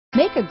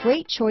Make a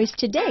great choice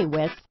today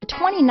with the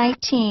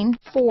 2019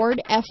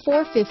 Ford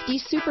F-450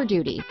 Super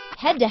Duty.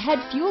 Head-to-head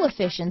fuel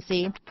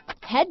efficiency,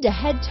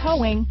 head-to-head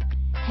towing,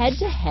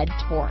 head-to-head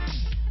torque.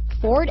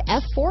 Ford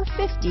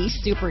F-450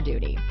 Super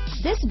Duty.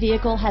 This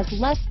vehicle has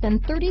less than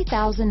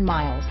 30,000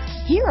 miles.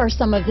 Here are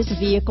some of this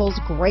vehicle's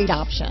great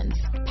options: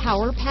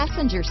 power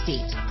passenger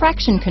seat,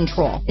 traction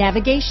control,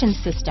 navigation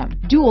system,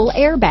 dual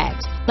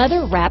airbags,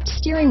 leather-wrapped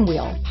steering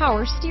wheel,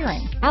 power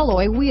steering,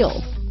 alloy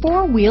wheels,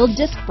 four-wheel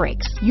disc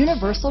brakes,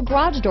 universal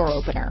garage door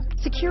opener,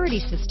 security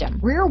system,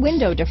 rear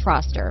window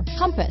defroster,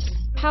 compass,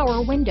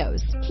 power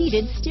windows,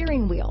 heated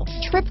steering wheel,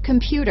 trip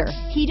computer,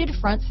 heated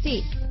front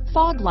seats,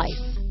 fog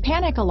lights,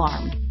 panic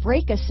alarm,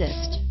 brake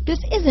assist. This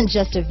isn't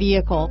just a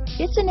vehicle,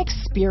 it's an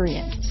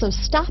experience. So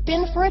stop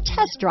in for a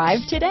test drive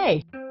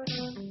today.